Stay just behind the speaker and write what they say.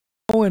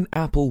How an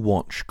Apple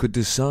Watch Could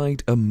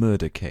Decide a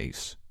Murder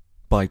Case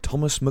by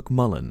Thomas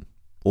McMullan.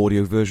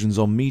 Audio versions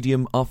on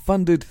Medium are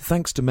funded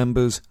thanks to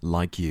members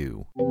like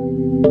you.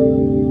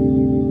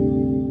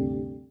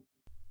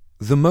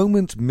 The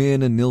moment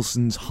Myrna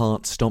Nilsson's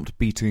heart stopped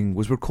beating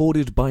was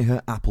recorded by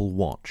her Apple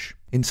Watch.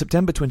 In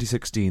September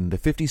 2016, the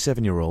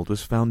 57-year-old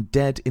was found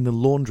dead in the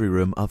laundry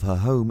room of her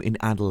home in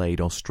Adelaide,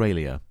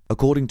 Australia.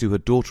 According to her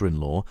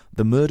daughter-in-law,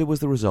 the murder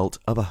was the result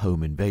of a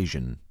home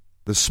invasion.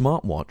 The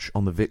smartwatch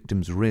on the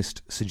victim's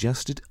wrist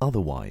suggested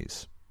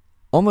otherwise.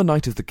 On the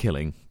night of the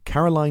killing,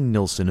 Caroline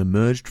Nilsson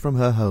emerged from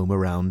her home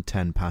around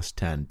 10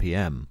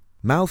 p.m,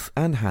 mouth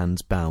and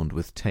hands bound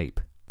with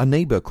tape. A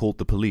neighbour called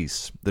the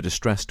police. The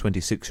distressed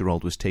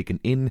 26-year-old was taken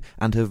in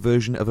and her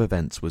version of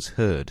events was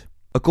heard.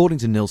 According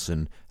to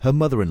Nilsson, her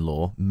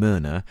mother-in-law,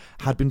 Myrna,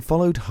 had been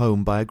followed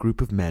home by a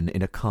group of men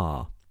in a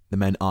car. The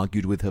men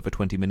argued with her for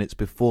 20 minutes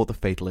before the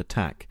fatal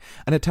attack,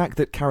 an attack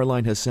that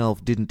Caroline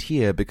herself didn't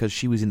hear because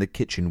she was in the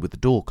kitchen with the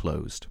door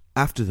closed.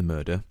 After the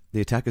murder,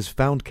 the attackers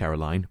found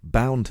Caroline,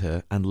 bound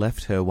her, and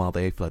left her while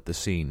they fled the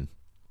scene.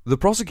 The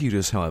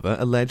prosecutors, however,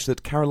 alleged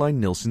that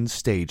Caroline Nilsson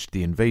staged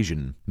the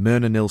invasion.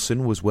 Myrna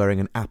Nilsson was wearing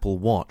an Apple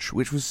Watch,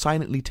 which was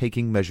silently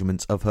taking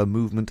measurements of her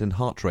movement and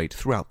heart rate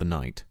throughout the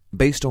night.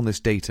 Based on this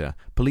data,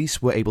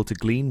 police were able to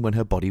glean when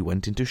her body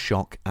went into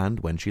shock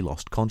and when she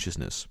lost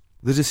consciousness.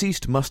 The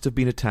deceased must have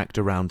been attacked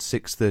around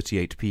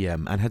 6:38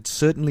 p.m. and had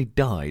certainly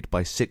died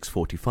by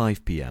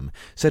 6:45 p.m,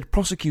 said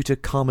prosecutor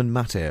Carmen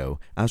Mateo,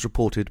 as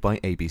reported by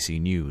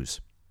ABC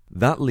News.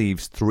 That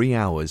leaves 3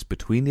 hours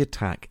between the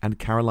attack and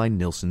Caroline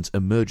Nilsson's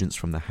emergence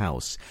from the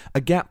house,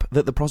 a gap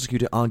that the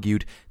prosecutor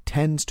argued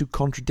tends to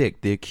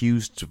contradict the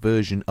accused's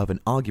version of an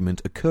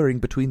argument occurring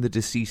between the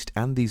deceased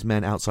and these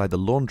men outside the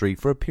laundry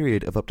for a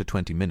period of up to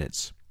 20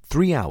 minutes.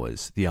 3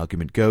 hours, the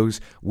argument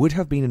goes, would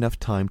have been enough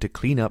time to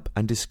clean up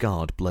and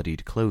discard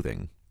bloodied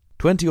clothing.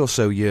 20 or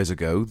so years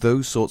ago,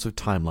 those sorts of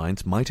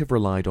timelines might have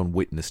relied on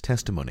witness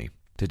testimony.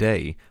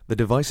 Today, the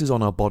devices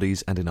on our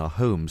bodies and in our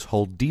homes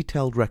hold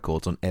detailed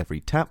records on every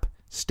tap,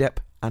 step,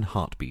 and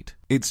heartbeat.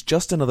 It's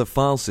just another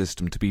file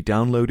system to be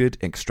downloaded,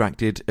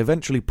 extracted,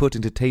 eventually put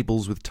into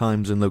tables with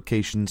times and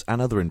locations and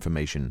other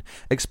information,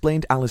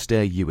 explained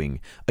Alistair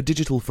Ewing, a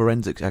digital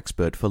forensics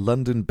expert for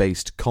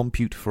London-based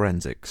Compute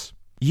Forensics.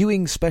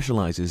 Ewing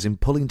specializes in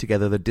pulling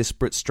together the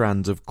disparate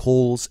strands of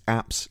calls,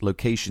 apps,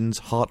 locations,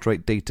 heart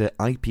rate data,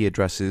 IP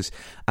addresses,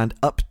 and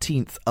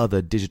upteenth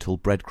other digital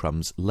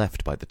breadcrumbs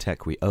left by the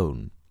tech we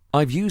own.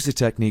 I've used a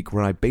technique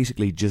where I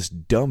basically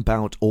just dump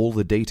out all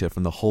the data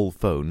from the whole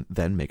phone,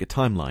 then make a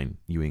timeline,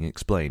 Ewing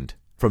explained.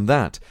 From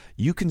that,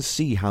 you can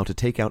see how to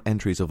take out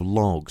entries of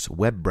logs,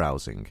 web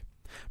browsing.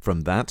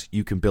 From that,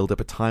 you can build up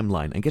a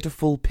timeline and get a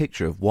full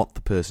picture of what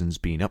the person's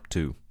been up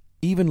to.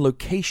 Even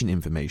location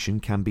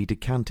information can be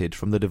decanted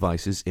from the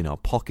devices in our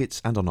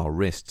pockets and on our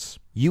wrists.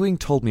 Ewing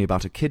told me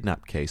about a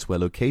kidnap case where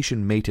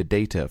location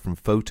metadata from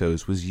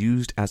photos was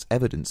used as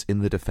evidence in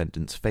the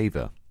defendant's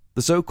favor.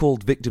 The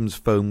so-called victim's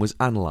phone was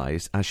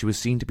analyzed as she was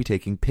seen to be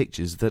taking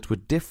pictures that were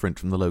different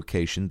from the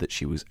location that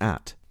she was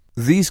at.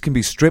 These can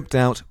be stripped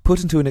out,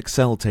 put into an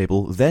Excel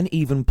table, then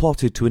even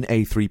plotted to an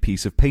A3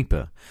 piece of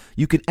paper.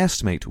 You can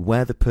estimate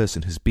where the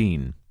person has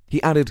been.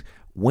 He added,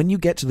 when you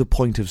get to the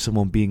point of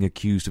someone being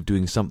accused of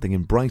doing something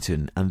in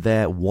Brighton and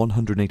they're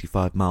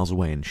 185 miles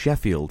away in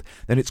Sheffield,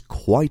 then it's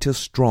quite a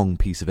strong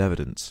piece of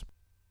evidence.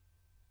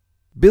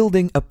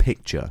 Building a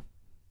picture.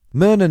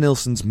 Myrna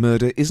Nilsson's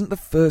murder isn't the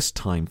first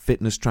time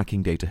fitness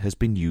tracking data has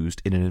been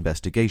used in an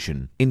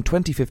investigation. In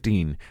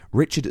 2015,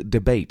 Richard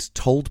Debate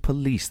told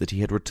police that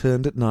he had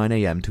returned at 9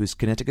 a.m. to his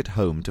Connecticut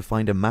home to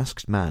find a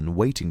masked man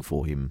waiting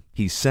for him.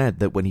 He said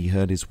that when he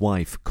heard his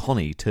wife,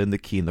 Connie, turn the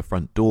key in the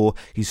front door,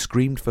 he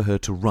screamed for her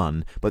to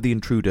run, but the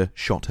intruder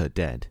shot her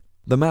dead.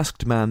 The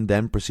masked man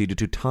then proceeded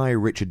to tie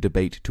Richard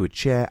Debate to a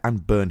chair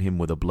and burn him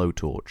with a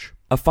blowtorch.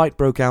 A fight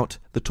broke out,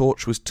 the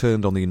torch was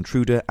turned on the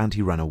intruder and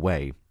he ran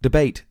away.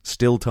 Debate,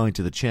 still tied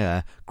to the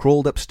chair,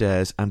 crawled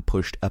upstairs and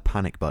pushed a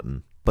panic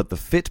button. But the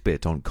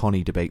Fitbit on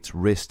Connie Debate's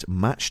wrist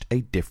matched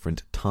a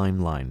different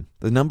timeline.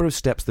 The number of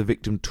steps the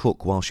victim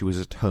took while she was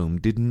at home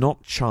did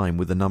not chime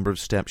with the number of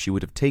steps she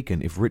would have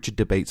taken if Richard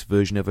Debate's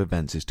version of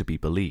events is to be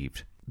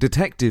believed.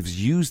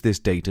 Detectives use this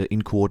data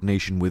in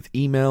coordination with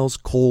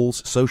emails,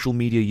 calls, social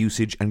media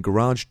usage, and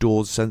garage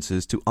doors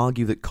sensors to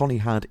argue that Connie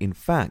had, in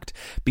fact,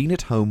 been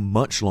at home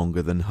much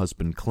longer than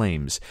husband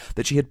claims,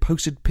 that she had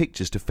posted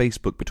pictures to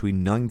Facebook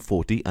between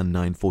 9:40 and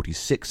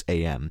 9:46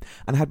 a.m.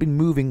 and had been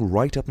moving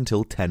right up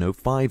until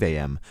 10:05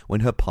 a.m.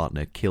 when her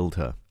partner killed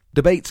her.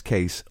 Debate's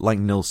case, like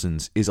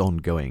Nilsson's, is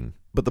ongoing.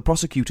 But the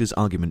prosecutor's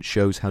argument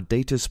shows how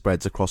data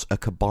spreads across a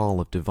cabal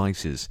of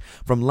devices,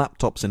 from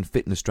laptops and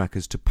fitness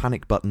trackers to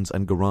panic buttons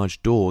and garage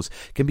doors,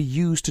 can be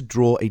used to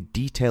draw a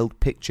detailed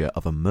picture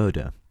of a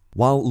murder.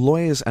 While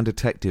lawyers and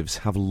detectives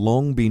have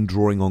long been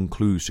drawing on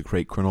clues to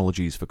create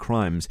chronologies for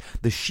crimes,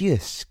 the sheer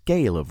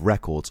scale of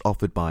records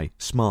offered by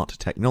smart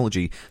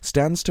technology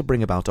stands to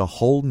bring about a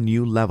whole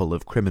new level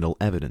of criminal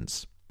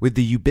evidence. With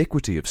the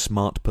ubiquity of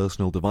smart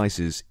personal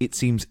devices, it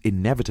seems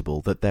inevitable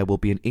that there will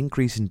be an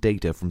increase in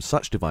data from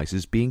such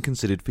devices being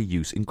considered for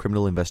use in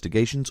criminal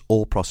investigations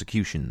or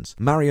prosecutions.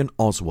 Marion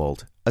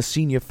Oswald, a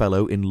senior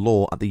fellow in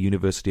law at the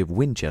University of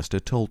Winchester,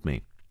 told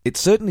me. It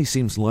certainly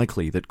seems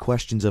likely that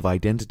questions of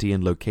identity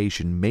and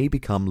location may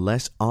become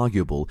less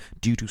arguable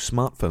due to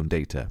smartphone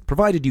data,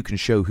 provided you can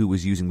show who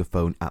was using the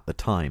phone at the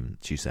time,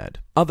 she said.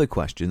 Other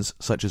questions,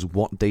 such as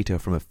what data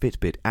from a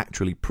Fitbit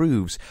actually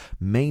proves,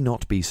 may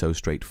not be so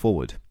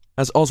straightforward.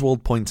 As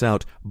Oswald points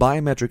out,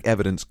 biometric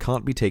evidence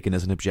can't be taken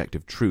as an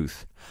objective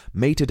truth.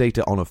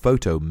 Metadata on a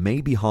photo may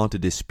be hard to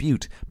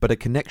dispute, but a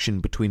connection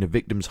between a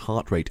victim's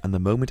heart rate and the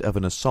moment of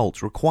an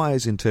assault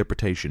requires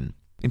interpretation.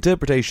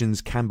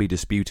 Interpretations can be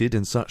disputed,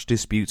 and such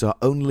disputes are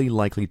only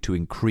likely to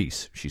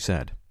increase, she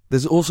said.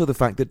 There's also the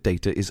fact that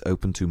data is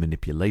open to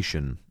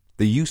manipulation.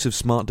 The use of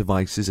smart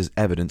devices as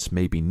evidence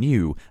may be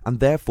new, and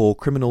therefore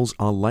criminals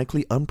are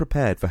likely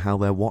unprepared for how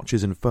their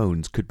watches and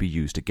phones could be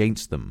used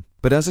against them.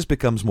 But as this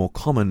becomes more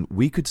common,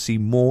 we could see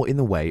more in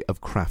the way of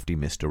crafty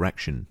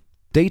misdirection.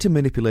 Data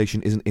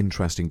manipulation is an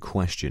interesting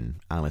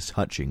question, Alice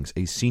Hutchings,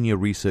 a senior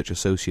research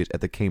associate at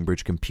the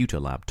Cambridge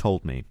Computer Lab,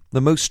 told me. The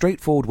most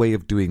straightforward way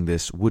of doing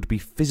this would be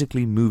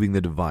physically moving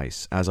the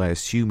device, as I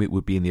assume it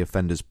would be in the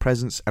offender's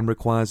presence and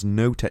requires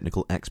no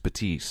technical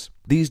expertise.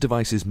 These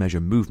devices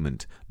measure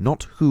movement,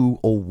 not who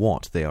or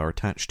what they are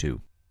attached to.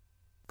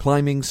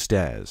 Climbing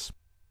stairs.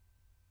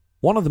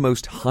 One of the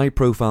most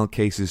high-profile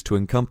cases to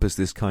encompass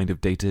this kind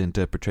of data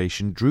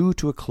interpretation drew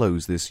to a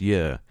close this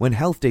year, when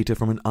health data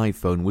from an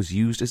iPhone was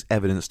used as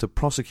evidence to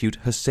prosecute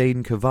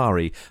Hussein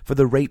Kavari for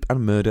the rape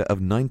and murder of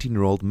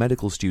 19-year-old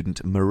medical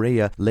student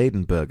Maria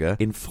Leidenberger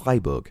in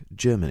Freiburg,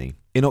 Germany.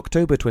 In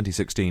October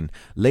 2016,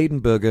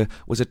 Leidenberger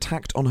was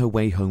attacked on her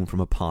way home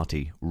from a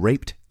party,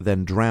 raped,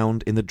 then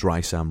drowned in the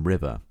Dreisam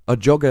River. A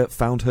jogger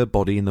found her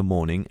body in the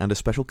morning, and a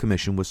special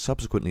commission was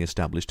subsequently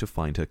established to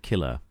find her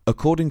killer.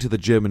 According to the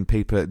German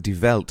paper Die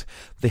Welt,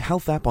 the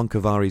health app on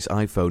Kavari's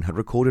iPhone had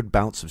recorded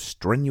bouts of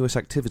strenuous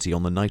activity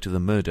on the night of the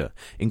murder,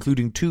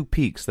 including 2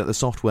 peaks that the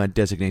software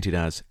designated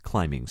as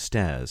climbing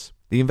stairs.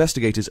 The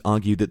investigators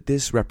argued that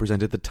this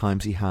represented the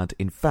times he had,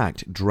 in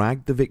fact,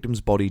 dragged the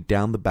victim's body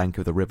down the bank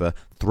of the river,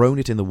 thrown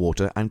it in the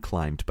water, and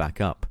climbed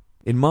back up.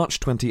 In March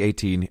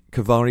 2018,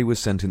 Kavari was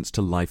sentenced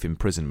to life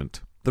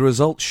imprisonment. The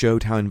results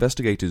showed how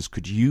investigators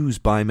could use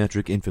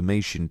biometric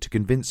information to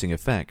convincing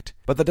effect,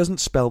 but that doesn't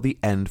spell the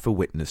end for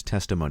witness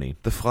testimony.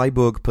 The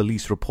Freiburg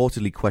police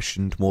reportedly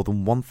questioned more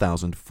than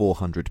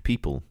 1,400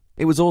 people.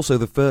 It was also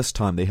the first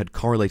time they had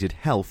correlated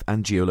health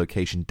and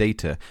geolocation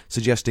data,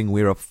 suggesting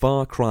we're a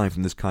far cry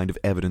from this kind of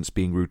evidence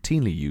being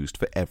routinely used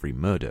for every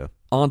murder.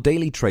 Our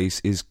daily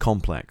trace is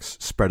complex,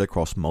 spread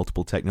across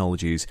multiple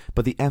technologies,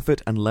 but the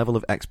effort and level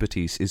of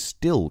expertise is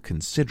still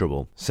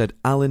considerable, said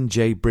Alan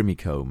J.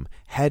 Brimicombe,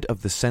 head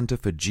of the Centre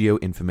for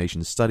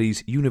Geoinformation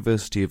Studies,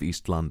 University of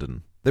East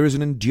London. There is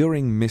an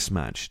enduring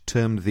mismatch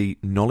termed the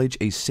knowledge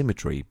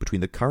asymmetry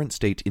between the current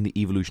state in the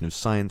evolution of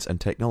science and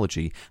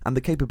technology and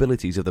the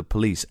capabilities of the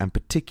police and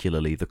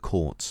particularly the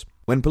courts.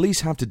 When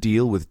police have to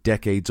deal with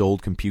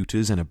decades-old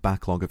computers and a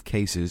backlog of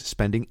cases,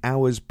 spending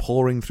hours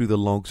poring through the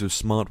logs of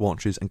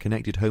smartwatches and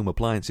connected home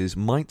appliances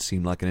might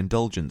seem like an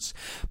indulgence,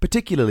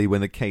 particularly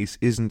when the case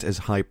isn't as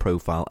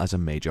high-profile as a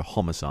major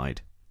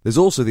homicide. There's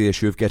also the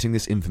issue of getting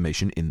this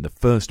information in the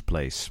first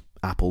place.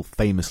 Apple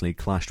famously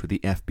clashed with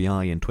the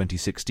FBI in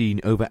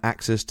 2016 over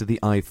access to the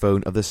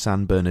iPhone of the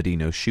San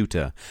Bernardino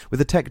shooter, with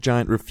the tech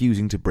giant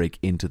refusing to break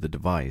into the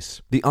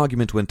device. The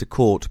argument went to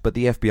court, but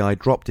the FBI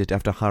dropped it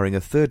after hiring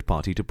a third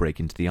party to break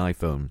into the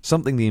iPhone,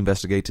 something the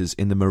investigators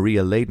in the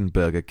Maria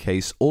Leidenberger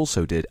case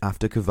also did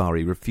after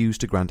Kavari refused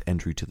to grant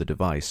entry to the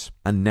device.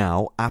 And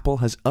now, Apple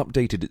has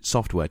updated its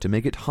software to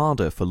make it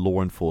harder for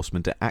law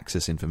enforcement to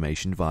access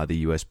information via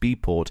the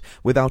USB port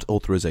without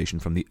authorization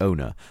from the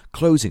owner,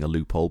 closing a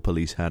loophole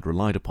police had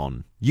relied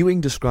upon.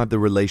 Ewing described the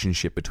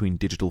relationship between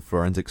digital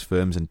forensics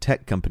firms and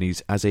tech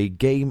companies as a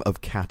game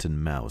of cat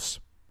and mouse.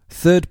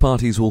 Third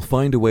parties will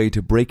find a way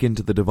to break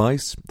into the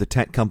device, the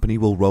tech company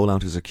will roll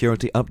out a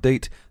security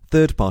update,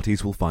 third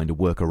parties will find a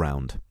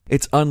workaround.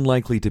 It's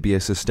unlikely to be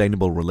a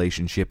sustainable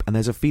relationship, and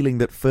there's a feeling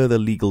that further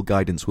legal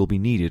guidance will be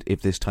needed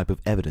if this type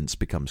of evidence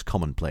becomes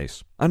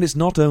commonplace. And it's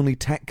not only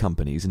tech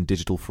companies and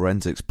digital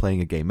forensics playing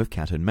a game of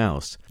cat and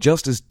mouse.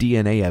 Just as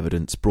DNA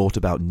evidence brought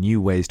about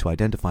new ways to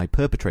identify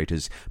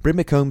perpetrators,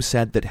 Brimicombe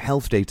said that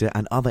health data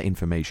and other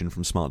information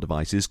from smart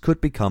devices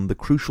could become the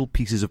crucial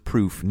pieces of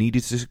proof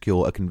needed to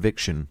secure a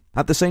conviction.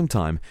 At the same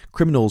time,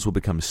 criminals will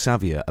become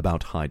savvier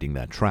about hiding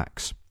their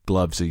tracks.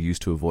 Gloves are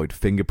used to avoid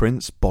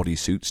fingerprints,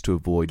 bodysuits to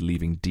avoid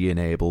leaving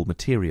DNA-able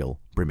material,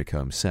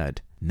 Brimicombe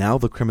said. Now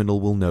the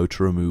criminal will know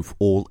to remove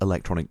all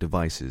electronic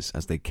devices,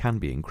 as they can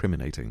be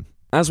incriminating.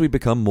 As we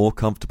become more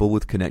comfortable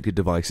with connected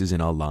devices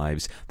in our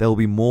lives, there will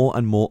be more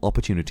and more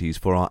opportunities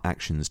for our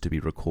actions to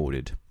be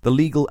recorded. The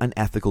legal and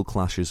ethical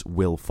clashes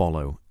will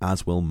follow,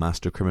 as will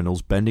master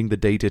criminals bending the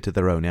data to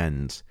their own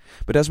ends.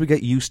 But as we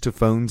get used to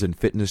phones and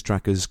fitness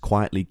trackers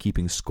quietly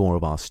keeping score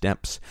of our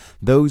steps,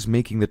 those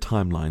making the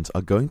timelines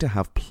are going to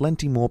have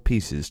plenty more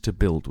pieces to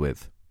build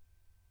with.